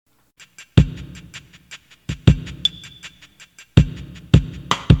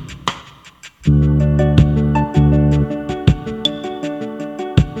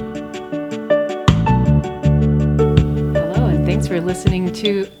You're listening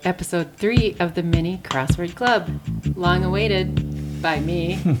to episode 3 of the Mini Crossword Club, long awaited by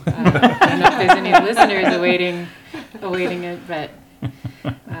me. I don't know if there's any listeners awaiting it, but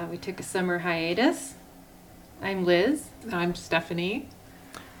we took a summer hiatus. I'm Liz. I'm Stephanie.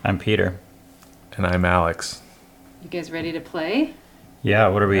 I'm Peter. And I'm Alex. You guys ready to play? Yeah,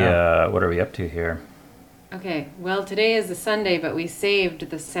 what are we up to here? Okay, well, today is the Sunday, but we saved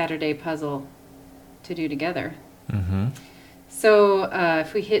the Saturday puzzle to do together. Mm-hmm. So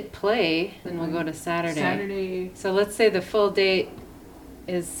if we hit play, then we'll go to Saturday. So let's say the full date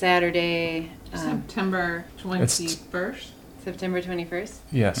is Saturday. September 21st. September 21st?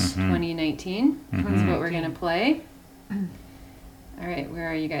 Yes. 2019. That's what we're going to play. All right,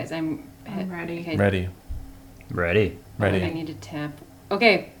 where are you guys? I'm ready. Okay. Ready. I need to tap.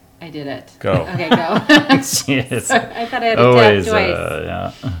 Okay, I did it. Go. Okay, go. Yes. Sorry, I thought I had to tap twice.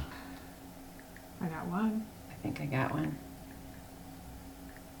 Yeah. I got one. I think I got one.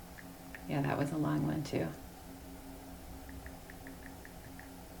 Yeah, that was a long one too.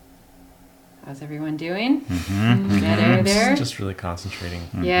 How's everyone doing? Better there? Just really concentrating.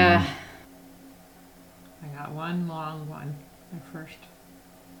 Yeah. I got one long one. My first.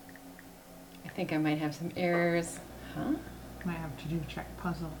 I think I might have some errors. Huh? Might have to do check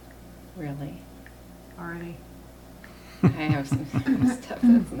puzzle Really? already. I have some stuff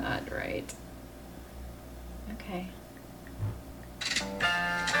that's not right. Okay.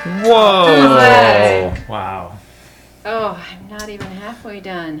 Whoa! Wow. Oh, I'm not even halfway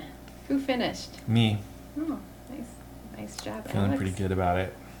done. Who finished? Me. Oh, nice job, Feeling Alex. pretty good about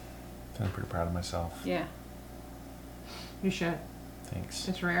it. Feeling pretty proud of myself. Yeah. You should. Thanks.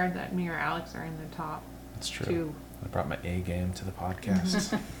 It's rare that me or Alex are in the top That's true. 2. I brought my A game to the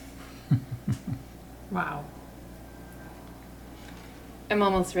podcast. Wow. I'm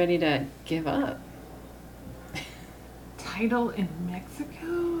almost ready to give up. Title in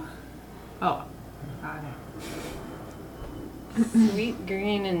Mexico? Oh, got it. Sweet,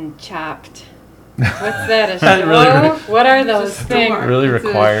 green, and chopped. What's that, a show? What are those It's a things? store. Really It's a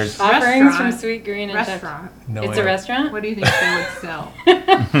requires Offerings from restaurant. Sweet, Green, and Restaurant. No Chopped. It's way. a restaurant? What do you think they would sell?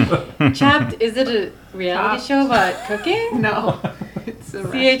 Chopped, is it a reality Chopped. show about cooking? No. It's a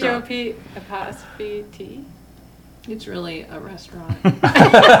restaurant. CHOP''T? It's really a restaurant.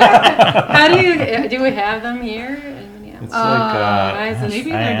 How do we have them here in Minneapolis? It's like, nice.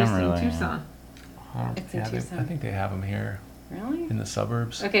 Maybe I they're am just really, in Tucson. It's in Tucson. I think they have them here Really? in the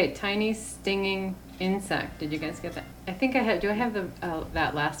suburbs. Okay, tiny stinging insect. Did you guys get that? I think I have. Do I have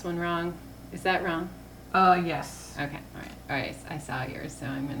that last one wrong? Is that wrong? Yes. Okay, all right. I saw yours, so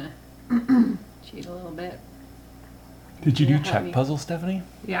I'm gonna cheat a little bit. Did you Yeah, do help check me. puzzle, Stephanie?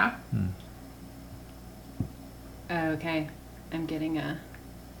 Yeah. Okay, I'm getting a.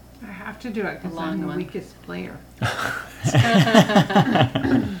 I have to do it because long I'm the one. weakest player.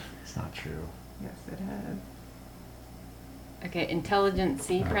 It's not true. Yes, it is. Okay, intelligent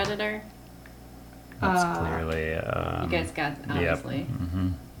sea predator. That's clearly. You guys got obviously. Yep. Mm-hmm.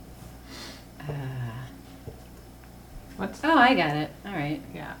 What's Oh, I got it. All right.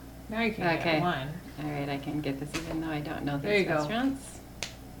 Yeah. Now you can Okay. get one. All right, I can get this even though I don't know There you these go. restaurants.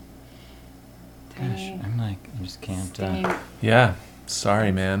 Gosh, Tiny I'm like, I just can't. stinging. Yeah.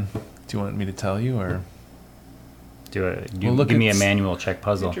 Sorry, man. Do you want me to tell you or? Give look me a at manual check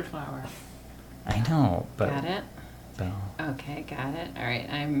puzzle. Future flower. I know, but. Got it. But Okay, got it. All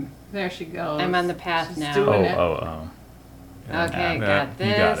right, There she goes. I'm on the path She's now. doing it. oh. Okay, Yeah, got this.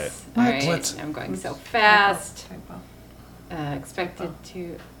 you got it. All What? right, What? I'm going so Typo, fast. typo. Expected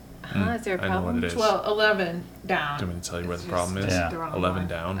to. Is there a I know what problem? it is. 12, 11 down. Do you want me to tell you where It's the problem just is? Yeah. the wrong 11 one.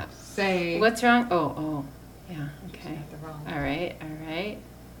 down. Say. What's wrong? Oh, yeah. Okay. The wrong. All right.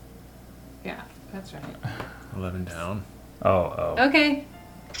 Yeah, that's right. 11 down. Oh. Okay.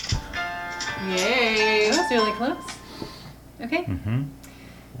 Yay! That was really close. Okay. Mm-hmm.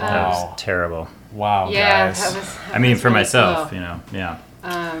 That was terrible. Wow, Yeah, guys. that I mean, was for really myself, slow. yeah.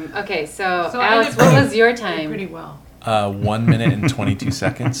 Okay, so So I Alex, did what pretty- was your did time? Pretty well. 1 minute and 22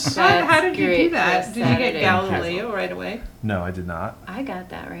 seconds. How did you great do for that? a Did you Saturday get Galileo right away? No, I did not. I got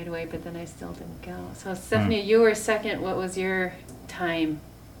that right away, but then I still didn't go. So Stephanie, you were second. What was your time?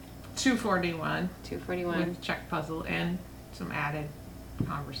 241 2:41. with check puzzle and some added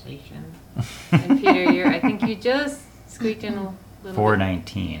conversation. And Peter, I think you just squeaked in a little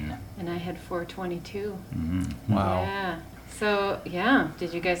 419. bit. And I had 422. Mm-hmm. Wow. Yeah. So,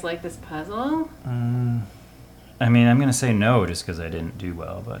 did you guys like this puzzle? I mean, I'm gonna say no just because I didn't do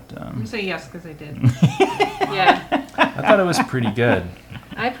well, but. I'm gonna say yes because I did. Yeah. I thought it was pretty good.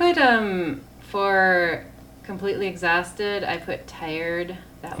 I put, for completely exhausted, I put tired.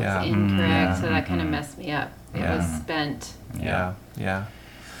 That was Yeah. incorrect, Yeah. so that kind of messed me up. It Yeah. was spent Yeah.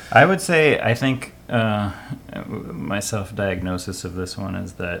 I would say, I think my self-diagnosis of this one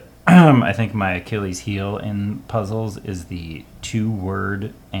is that I think my Achilles heel in puzzles is the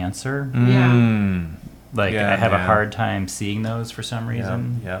 2-word answer. Like, I have a hard time seeing those for some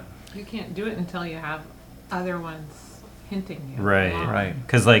reason. Yep. You can't do it until you have other ones hinting you. Right. along. Right.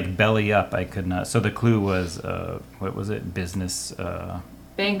 Because, like, belly up, I could not. So the clue was, what was it? Business.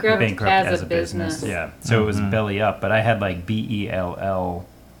 Bankrupt as a business. Yeah. So it was belly up, but I had like BELL.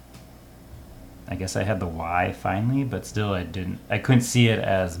 I guess I had the Y finally, but still I couldn't see it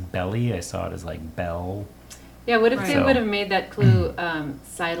as belly. I saw it as like bell. Yeah, what if they So- would have made that clue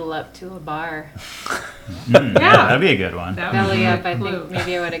sidle up to a bar? Yeah, that'd be a good one. That would Belly be a up, I clue. think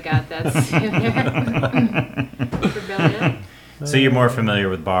maybe I would have got that sooner. For belly up. So you're more familiar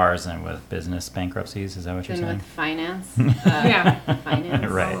with bars than with business bankruptcies? Is that what you're Than saying? with finance. Yeah.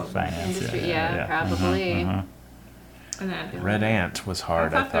 Finance. Right, Oh, finance. Industry, yeah, probably. And then Red ant was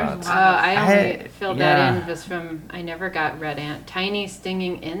hard, I I thought there thought. was Oh, I only I- filled yeah. that in just from, I never got red ant. Tiny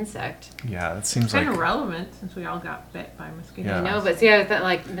stinging insect. Yeah, that seems kind like of relevant since we all got bit by mosquitoes. Yeah. I know, but see, I thought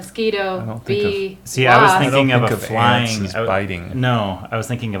like I mosquito, don't think bee, See, I was wasp. thinking I don't of a think of flying. ants as I- biting. No, I was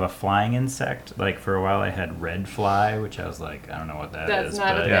thinking of a flying insect. Like for a while, I had red fly, which I was like, I don't know what that That's is.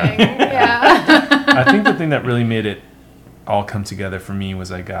 not but a Yeah. thing. Yeah. I think the thing that really made it all come together for me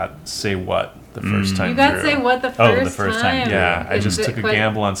was I got say what the first time You got through. to say what the Oh, first, the first time through. Yeah, I It's just the took a que-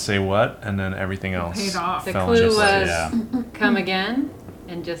 gamble on say what, and then everything else paid off. The fell clue into place. was Yeah. come again,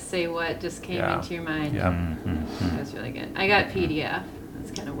 and just say what just came Yeah. into your mind. Yeah. That was really good. I got PDF.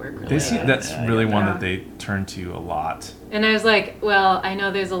 That's kind of work related. They see, that's Yeah, really yeah. one Yeah. that they turn to a lot. And I was like, well, I know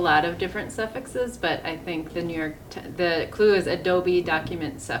there's a lot of different suffixes, but I think the clue is Adobe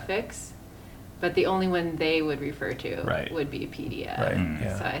document suffix, but the only one they would refer to Right. would be PDF. Right. Mm.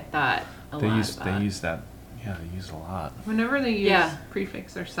 Yeah. So I thought a They lot use about. they use that. Yeah, they use a lot. Whenever they use Yeah.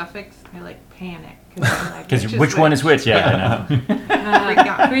 prefix or suffix, I like panic. Because Because which one is which? Yeah, I know. Freak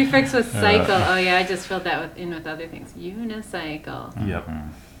out. Prefix was cycle. Oh yeah, I just filled that in with other things. Unicycle. Yep.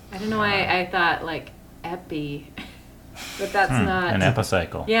 I don't know why I thought like epi, but that's not. An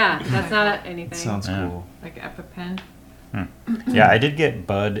epicycle. Yeah, that's not anything. It sounds Yeah. cool. Like EpiPen. Yeah, I did get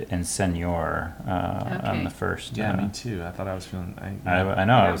Bud and Senor Okay. on the first. Yeah, me too. I thought I was feeling. I know. I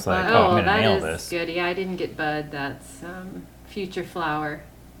Yeah, was like, Bud. oh, I'm Oh, gonna that nail is this. good. Yeah, I didn't get bud. That's future flower.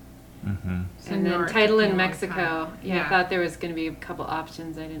 Mm-hmm. And Senor, then it title took me in a long Mexico. time. Yeah, Yeah. I thought there was going to be a couple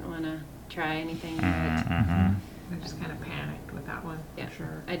options. I didn't want to try anything. But Mm-hmm. I just kind of panicked with that one. yeah, For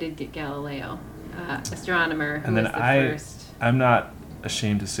sure. I did get Galileo, astronomer, who And then was the I- first. I'm not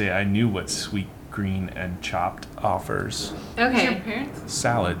ashamed to say I knew what sweet green and chopped offers. Was your Okay. parents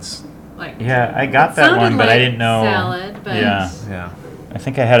Salads. like? Yeah, I got It that sounded one, but I like didn't know. salad, but Yeah. Yeah. I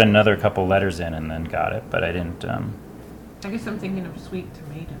think I had another couple letters in and then got it, but I didn't. I guess I'm thinking of sweet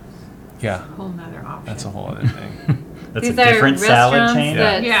tomatoes. Yeah. A whole nother option. That's a whole other thing. That's these a different are salad restaurants chain.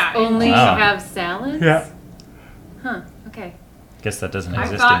 that Yeah. only Wow. have salads. Yeah. Huh. Okay. Guess that doesn't I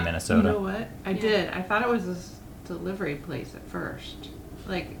exist thought, in Minnesota. You know what? I Yeah. did. I thought it was this delivery place at first,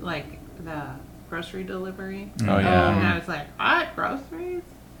 like the grocery delivery. Oh yeah. And I was like, what groceries?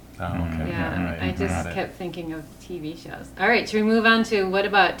 Oh okay. Yeah, Right. I just Got it. kept thinking of TV shows. All right, should we move on to what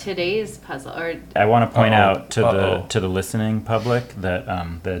about today's puzzle? Or I want to point Uh-oh. out to Uh-oh. the listening public that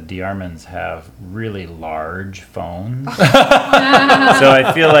the DeArmonds have really large phones, so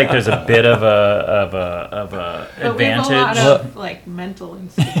I feel like there's a bit of a But we have a lot advantage. of like mental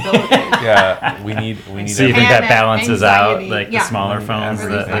instability. Yeah, we need. So you think that Panic, balances out anxiety. like Yeah. the smaller Yeah. phones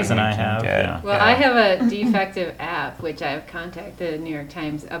Everything that Liz and I we can have? get. Yeah. well, Yeah. I have a defective app which I've contacted the New York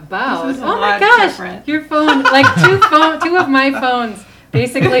Times about. This is a Oh my lot gosh, different. your phone, like two of my phones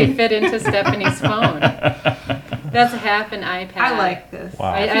basically fit into Stephanie's phone. That's half an iPad. I like this.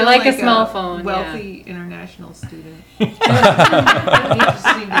 Wow. I feel like a small phone, yeah. Wealthy international student. You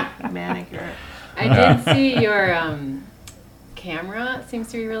just need to manicure. I did see your camera. It seems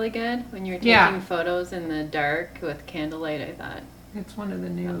to be really good when you were taking Yeah. photos in the dark with candlelight. I thought It's one of the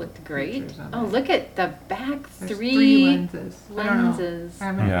new. that looked great. features on Oh, it. look at the back There's three lenses. I don't know. lenses. I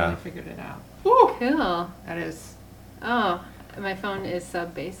haven't Yeah. really figured it out. Ooh, Cool. that is. Oh, my phone is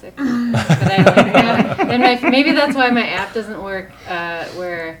sub basic, but I like that. And maybe that's why my app doesn't work,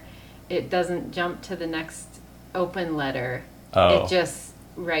 where it doesn't jump to the next open letter. Oh. It just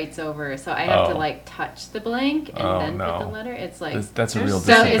writes over, so I have to Oh. like touch the blank and Oh, then put no. the letter. It's like That's a real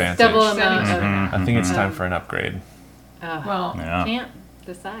There's so- disadvantage. it's double amount Settings of. for that. I think it's time Um, for an upgrade. Oh, Well, Yeah. can't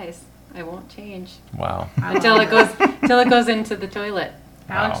the size. I won't change Wow. I until love it goes into the toilet.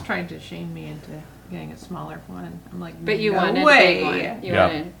 Alex Wow. tried to shame me into getting a smaller one. I'm like, But you no wanted way. a big one. You Yeah.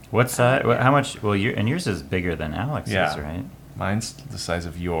 wanted. What size? How much? Well, and yours is bigger than Alex's, Yeah. right? Mine's the size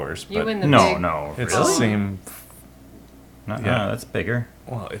of yours, You but win the No, big. no. it's really? the same. No, Yeah. that's bigger.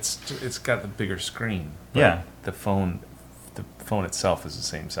 Well, it's got the bigger screen. But Yeah. The phone itself is the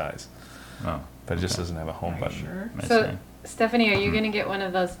same size, Oh, but it just doesn't have a home Are you button. sure? I So, see. Stephanie, are you going to get one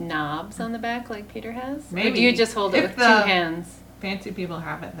of those knobs on the back like Peter has? Or Maybe. do you just hold it If with two the- hands? Fancy people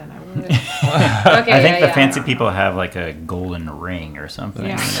have it, then I would. Okay, I think the yeah. fancy people have like a golden ring or something.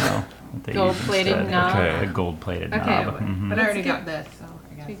 Yeah. You know, that they use Gold-plated instead. knob? Okay. A gold-plated Okay. knob. Mhm. But I already Let's got this, so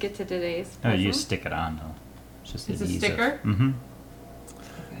I guess. Should we get to today's Oh, you puzzle? stick it on though. It's just It's the a ease sticker? Mm-hmm.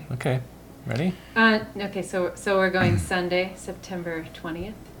 Okay. Okay, ready? Okay, so we're going Sunday, September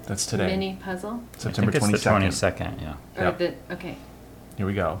 20th. That's today. Mini puzzle. September I think it's the 22nd. 22nd. Yeah. Or Yep. okay. Here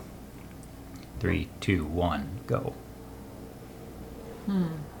we go. 3, 2, 1, go.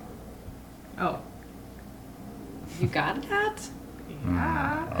 Oh. You got that?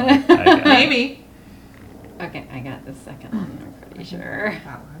 Yeah. Oh, I got it. Maybe. Okay, I got the second one. I'm pretty sure.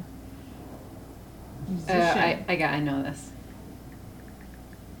 That one. I know this.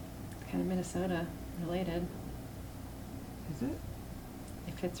 It's kind of Minnesota related. Is it?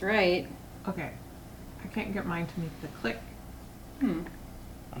 If it's right. Okay. I can't get mine to make the click.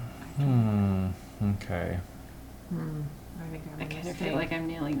 Okay. I think I I'm kind of feel like I'm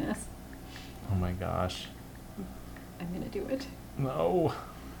nailing this. Oh my gosh. I'm gonna do it. No.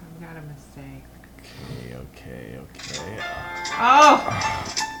 I've got a mistake. Okay.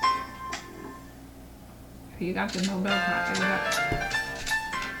 Oh! You got the Nobel Prize.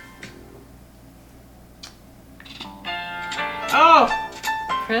 Oh!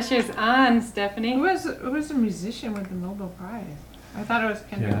 Pressure's on, Stephanie. Who was the musician with the Nobel Prize? I thought it was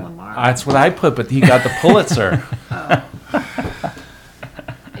Kendrick Lamar. That's what I put, but he got the Pulitzer. Oh.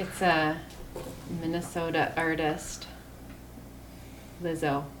 It's a Minnesota artist.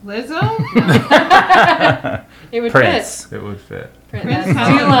 Lizzo. Lizzo? It would Prince. It would fit. fit. Prince That's has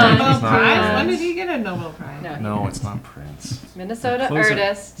too a long. Nobel It's not Prize? Prince. When did he get a Nobel Prize? No. No, it's not Prince. Minnesota Close it.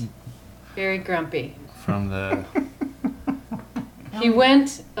 artist. Very grumpy. From the He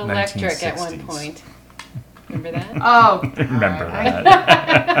went electric at one 1960s. point. Remember that? Oh. Remember alright.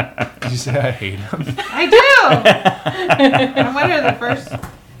 that. Did you say I hate him? I do! I'm one of the first.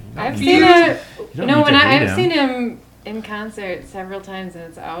 I've You- seen it. don't No, need when to hate I've him. seen him in concert several times,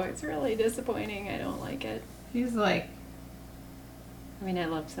 and it's really disappointing. I don't like it. He's like, I mean, I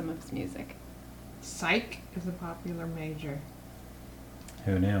love some of his music. psych is a popular major.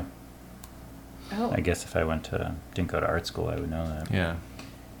 Who knew? Oh, I guess if I didn't go to art school, I would know that. Yeah.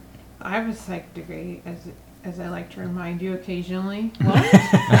 I have a psych degree, as I like to remind you occasionally. what?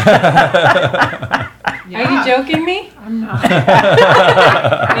 Yeah. Are you joking me? I'm not.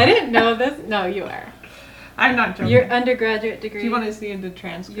 I didn't know this. No, you are. I'm not joking. Your undergraduate degree. Do you want to see the Your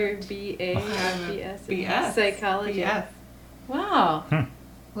transcript? BA, BS, in BS. psychology. BS. Wow,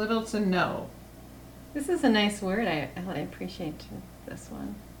 Little to no. this is a nice word. I appreciate this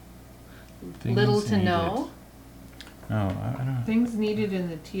one. Things Little to needed. know. Oh, I don't know. Things needed in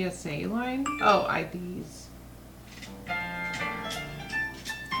the TSA line? Oh, IDs.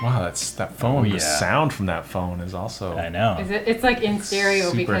 Wow, that phone. Oh, The yeah. sound from that phone is also. I know. Is it? It's like in stereo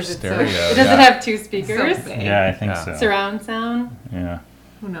Super because stereo, it's so. Does yeah. it have two speakers? So big. Yeah, I think Yeah. so. Surround sound. Yeah.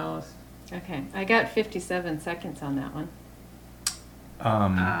 Who knows? Okay, I got 57 seconds on that one.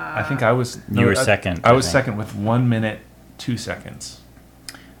 I think I was. You were I- second, I I was think. second with 1 minute, 2 seconds.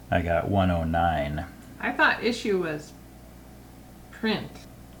 I got 109. I thought issue was print.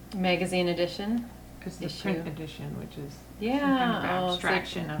 Magazine edition. It's the Issue. print edition, which is Yeah. some kind of oh, it's like-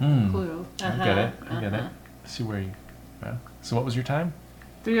 abstraction of Mm. clue. I get it. I get it. uh-huh. See where you. Yeah. So what was your time?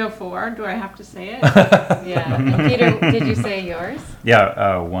 304. Do I have to say it? Yeah. And Peter, did you say yours?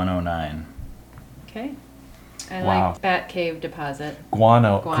 Yeah, 109. Okay. I Wow. like Bat Cave Deposit.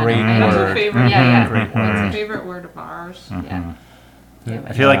 Guano. Guano. Great I know. That's a word. favorite. Yeah, yeah. Great That's a word. favorite word of ours. Mhm. Yeah. Yeah,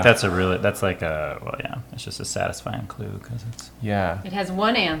 I feel like Yeah. that's like it's just a satisfying clue because it's. Yeah. It has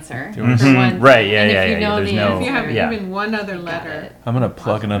one answer There was- for one. Right, yeah, and yeah, if you yeah, know there's the no- If you have answer, Yeah. even one other got letter. it. I'm going to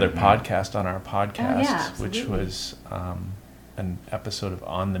plug another Mhm. podcast on our podcast, yeah, which absolutely. was an episode of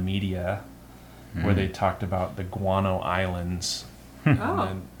On the Media where they talked about the Guano Islands. Oh.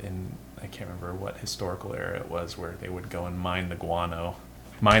 And in I can't remember what historical era it was where they would go and mine the guano.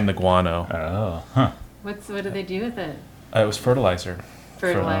 Mine the guano. Oh, huh. What do they do with it? It was fertilizer.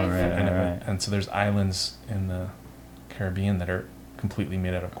 Fertilizer. right. And so there's islands in the Caribbean that are completely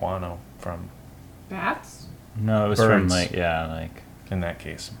made out of guano from, Bats? No, it was from Birds. like in that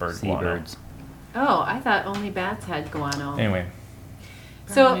case, bird guano. seabirds. Oh, I thought only bats had guano. Anyway,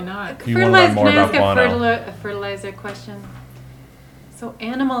 So, Probably not. You wanna learn fertilizer, more can I ask about guano? a fertilizer question? So,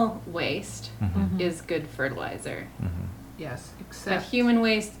 animal waste Mhm. is good fertilizer, Yes, but except human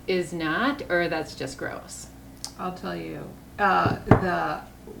waste is not, or that's just gross? I'll tell you, the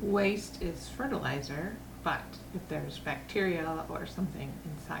waste is fertilizer, but if there's bacteria or something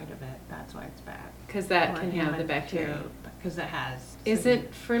inside of it, that's why it's bad. Because that Or can have the human bacteria. too, because it has. Is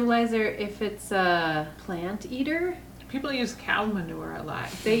it fertilizer if it's a plant eater? People use cow manure a lot.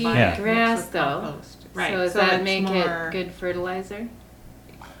 They eat Yeah. grass, Mixed with though. compost. Right. So does that it's make more- it good fertilizer?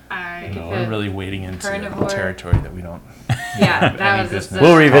 I Like No, if we're a really wading into carnivore- territory that we don't. Yeah, have that any was just business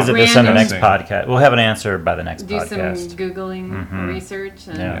We'll revisit this on the random- next podcast. We'll have an answer by the next Do some podcast. Googling Mhm. research,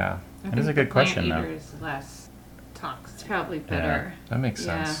 and Yeah. Yeah, I That is think a good the question, plant though. eater is less it's toxic. probably better. that makes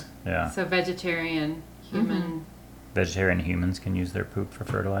Yeah. sense. Yeah. So vegetarian, human. Vegetarian humans can use their poop for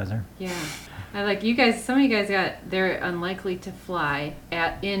fertilizer. Yeah. I like you guys. Some of you guys they're unlikely to fly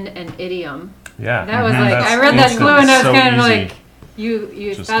in an idiom. Yeah, That was Mhm. like That's I read that instant. clue and I was So kind of easy. like,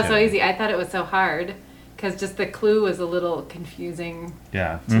 you Just thought so kidding. easy. I thought it was so hard because just the clue was a little confusing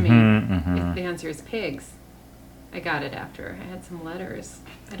Yeah, to me. Mhm. The answer is pigs. I got it after I had some letters.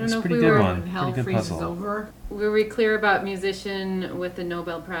 I don't It's know if pretty we good were. one. When hell Pretty good freezes puzzle. over. Were we clear about musician with the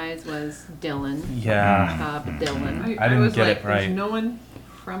Nobel Prize was Dylan? yeah. Bob Dylan. I didn't was get like, it right. There's no one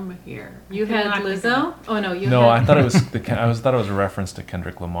from here. I You could had not think of Lizzo? it. Oh no, you No, had. I thought it was thought it was a reference to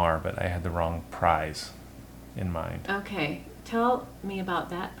Kendrick Lamar, but I had the wrong prize in mind. Okay, tell me about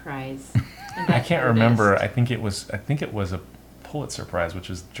that prize. and I that can't remember. artist. I think it was a Pulitzer Prize, which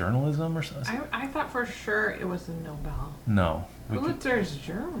is journalism or something. I thought for sure it was a Nobel. No, we could- Pulitzer is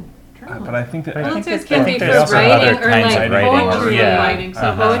German. but I think that I think Pulitzer's that- can I be think for they also have writing other or kinds like of writing. poetry. Yeah. Writing, so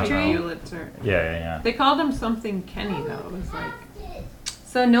Uh-huh. poetry. Pulitzer. Yeah. They called him something Kenny though. It was like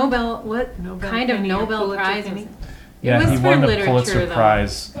So Nobel, what Nobel kind of Penny or Nobel Pulitzer Prize Penny? was it? Yeah, It was he for won the literature, Pulitzer though.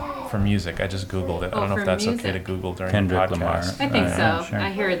 Prize for music. I just Googled it. I Oh, don't know for if that's okay music. to Google during Kendrick the podcast. Lamar. I think Yeah, so. sure. I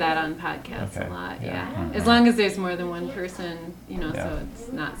hear that on podcasts Okay, a lot. yeah. Yeah, as long as there's more than one person, Yeah. so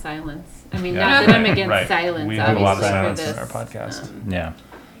it's not silence. I mean, Yeah. not that I'm against Right. silence. We have a lot of obviously, silence for in this. our podcast. Yeah.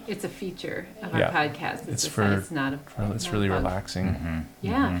 It's a feature of Yeah. our podcast. It's just for- that it's not a. Well, it's not really a bug. relaxing. Mm-hmm.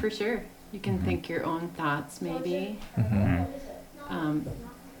 Yeah, for sure. You can think your own thoughts, maybe. Mhm.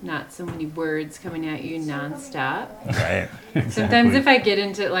 Not so many words coming at you nonstop. Right. Sometimes if I get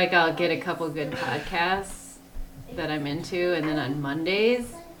into like I'll get a couple good podcasts that I'm into, and then on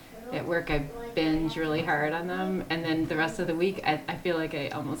Mondays at work I binge really hard on them, and then the rest of the week I feel like I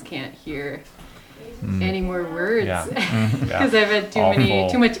almost can't hear any more words Yeah. because Yeah. I've had Awful.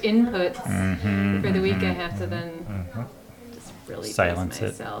 too much input Mm-hmm. for the week. I have to then Mhm. just really Silence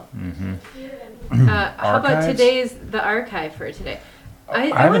pace it. myself. Mm-hmm. How about Archives? today's the archive for today? I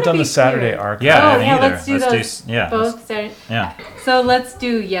wanna haven't done be the Saturday clear. archive. Yeah, I Oh haven't yeah, either. let's do those yeah. both. Saturday. Yeah. So let's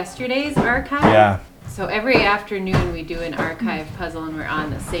do yesterday's archive. Yeah. So every afternoon we do an archive puzzle and we're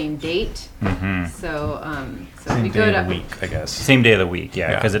on the same date. Mm-hmm. So Same we day go of to the week, I guess. Same day of the week, yeah,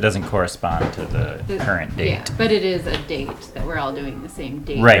 Yeah. because it doesn't correspond to the the- current date. Yeah, but it is a date that we're all doing the same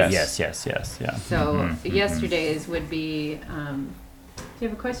date. Right. Yes. Yes. Yeah. So Mhm, yesterday's would be. Do you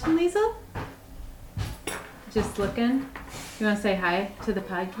have a question, Liesl? Just looking. You want to say hi to the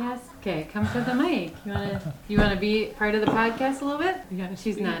podcast? Okay, come to the mic. You wanna be part of the podcast a little bit? You gotta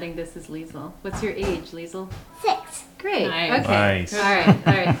She's speak. nodding. This is Liesl. What's your age, Liesl? 6. Great. Nice. Okay. Nice. All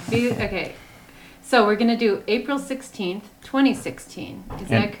right. Okay. So we're gonna do April 16th, 2016. Is And-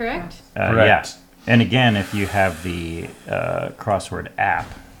 that correct? Yeah. Correct. And again, if you have the crossword app,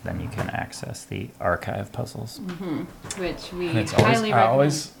 then you can access the archive puzzles. Which we And it's highly always, I recommend.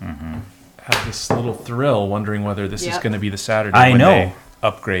 always have this little thrill wondering whether this is Yep. going to be the Saturday I when know. they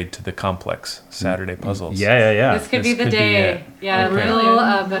upgrade to the complex Saturday puzzles. Yeah. This could be This the could be day. it. Yeah, Okay. a little Really?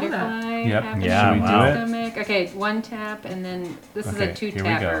 I didn't know butterfly. Yep. happening Yeah, in wow. my Should we stomach. Okay, one tap, and then this is a Okay, here we go.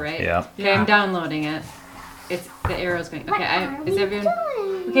 two-tapper, right? Yeah. Okay, I'm downloading it. It's the arrow's going. Okay, is everyone?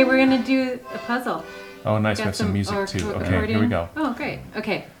 Okay, we're gonna do a puzzle. Oh, nice. We Got have some music or too. Okay, accordion. here we go. Oh, great.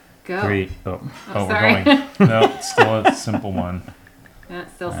 Okay, go. Great. Oh. Oh, sorry. we're going. No, it's still a simple one.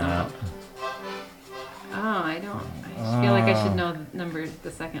 That's still simple. Oh, I don't. I feel like I should know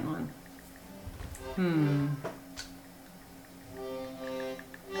the second one.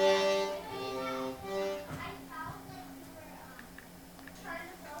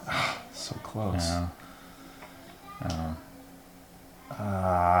 So close. Yeah.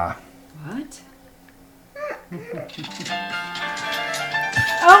 What?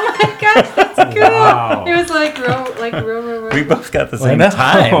 Oh my gosh, that's cool! Wow. It was like row. We both got the I same know.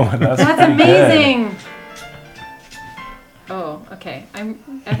 time. That's That's pretty good. amazing. Oh, okay.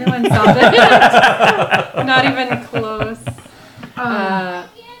 Everyone solved it. Not even close.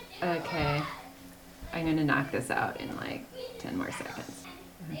 knock this out in like 10 more seconds.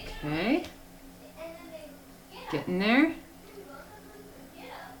 Okay. Getting there.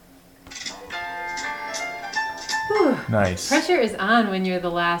 Whew. Nice. Pressure is on when you're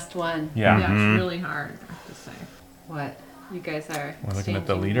the last one. Yeah. Yeah, it's really hard, I have to say. What? You guys are We're looking at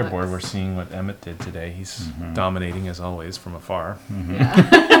the exchanging leaderboard. looks. We're seeing what Emmett did today. He's dominating as always from afar.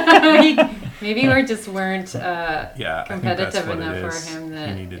 Yeah. Maybe we just weren't Yeah, I think that's competitive what enough it for is. him that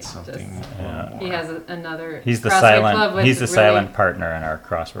He needed it something. just- Yeah. he has another He's the CrossWord club silent. with He's the really, silent partner in our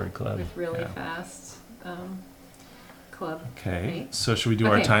crossword club. with really Yeah. fast club. Okay, Right? so should we do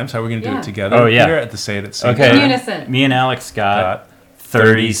our Okay. times? How are we going to do Yeah. it together? Oh, yeah. Peter, at the say it at the same Okay. In time. unison. Me and Alex got Got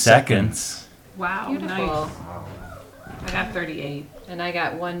 30 seconds. Wow, Beautiful. nice. I got 38. And I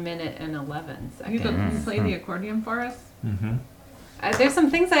got 1 minute and 11 You seconds. can play the accordion for us? Mm-hmm. There's some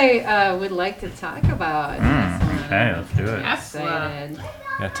things I would like to talk about. in this one. Okay, let's do it. I'm Tesla. excited.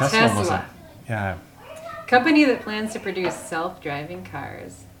 Yeah, Tesla, Tesla. wasn't. Yeah, Company that plans to produce self-driving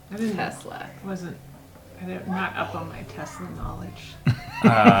cars. I didn't, Tesla. I'm not up on my Tesla knowledge.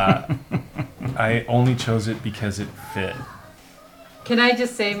 I only chose it because it fit. Can I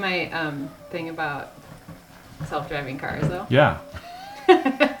just say my thing about self-driving cars, though? Yeah.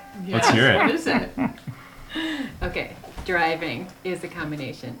 Let's hear it. What is it? Okay, driving is a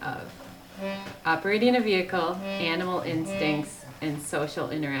combination of operating a vehicle, animal instincts, and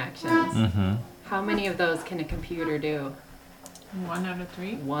social interactions. Mm-hmm. How many of those can a computer do? 1 out of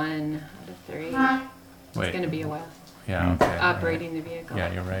 3? 1 out of 3. It's Wait. going to be a while. Yeah. Okay. Operating the vehicle.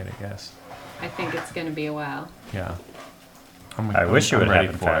 Yeah, you're right. I guess. I think it's going to be a while. Yeah. I wish it would ready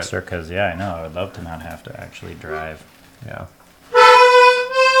happen for faster because, yeah, I know. I would love to not have to actually drive. Yeah.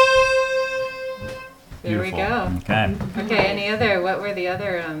 There we Beautiful. go. Okay. Okay, what were the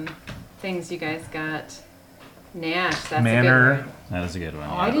other things you guys got? Nash, that's Manor. a good one. That was a good one.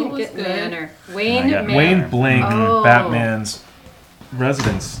 Oh, I that didn't was get good. Manor. Wayne I got Manor. Wayne Blank, Oh. Batman's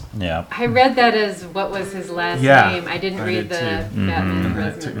residence. Yeah. I read that as what was his last Yeah, name. I didn't I read did the too. Batman And then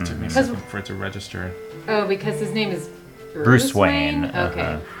resident. it took me a Because- second for it to register. Oh, because his name is Bruce Wayne. Okay.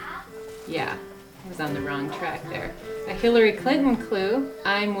 Uh-huh. Yeah, I was on the wrong track there. A Hillary Clinton clue.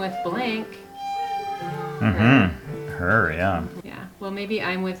 I'm with blank. Mm-hmm. Her, yeah. Yeah. Well, maybe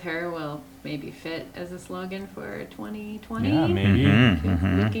I'm with her will maybe fit as a slogan for 2020. Yeah, maybe. Mm-hmm. It's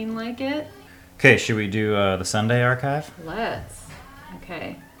Mm-hmm. looking like it. Okay, should we do the Sunday archive? Let's.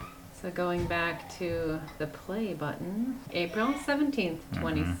 Okay. So going back to the play button, April 17th,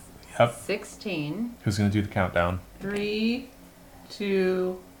 2016. Who's going to do the countdown? 3,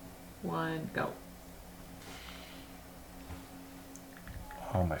 2, 1, go.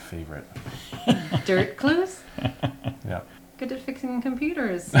 Oh, my favorite. Dirt clues? Yeah. Good at fixing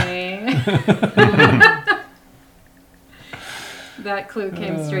computers, say. That clue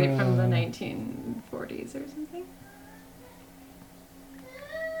came straight from the 1940s or something.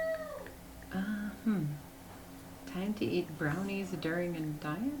 Time to eat brownies during a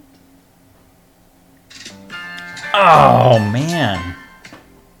diet? Oh, man.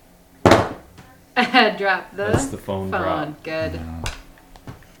 I had dropped the That's the phone drop. Good.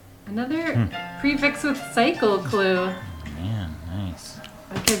 Another prefix with cycle clue. Man, nice.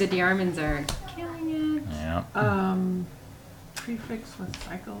 Okay, the Diarmans are killing it. Yeah. Prefix with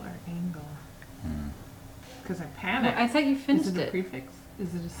cycle or angle? Because I Oh, panicked. I thought you Is finished it a it. prefix?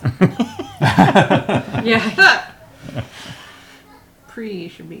 Is it a cycle? Yeah. Pre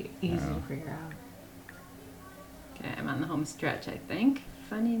should be easy to figure out. Okay, I'm on the home stretch, I think.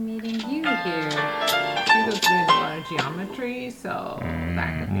 Funny meeting you here. He was doing a lot of geometry, so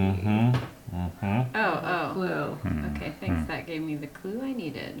that could be Mm-hmm. Oh, clue. Okay, thanks. That gave me the clue I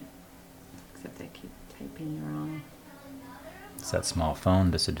needed. Except I keep typing wrong. It's that small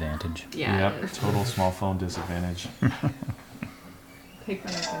phone disadvantage. Yeah. it Yep. is. Total small phone disadvantage. Take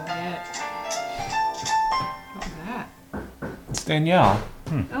what I can get. What was that? It's Danielle.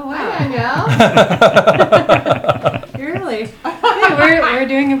 Oh, wow. Danielle? Really? Hey, we're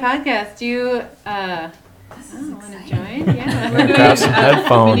doing a podcast. Do you want to join? Yeah. We're doing Grab some a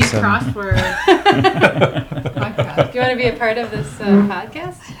headphones mini and- crossword podcast. Do you want to be a part of this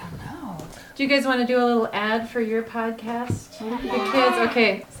podcast? I don't know. Do you guys want to do a little ad for your podcast? The kids?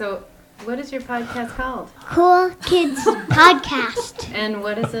 Okay, so what is your podcast called? Cool Kids Podcast. And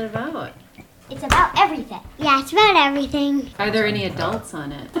what is it about? It's about everything. Yeah, it's about everything. Are there any adults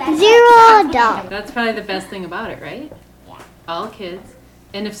on it? 0 adult. That's probably the best thing about it, right? Yeah. All kids.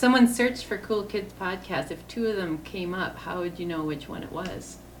 And if someone searched for Cool Kids Podcast, if 2 of them came up, how would you know which one it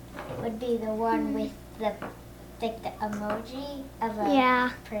was? It would be the one with the emoji of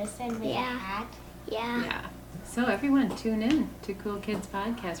a person with a hat. Yeah. Yeah. So everyone tune in to Cool Kids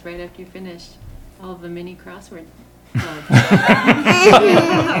Podcast right after you finish all of the mini crossword club.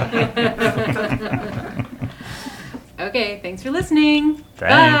 Okay, thanks for listening.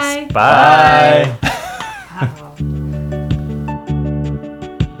 Thanks. Bye. Bye.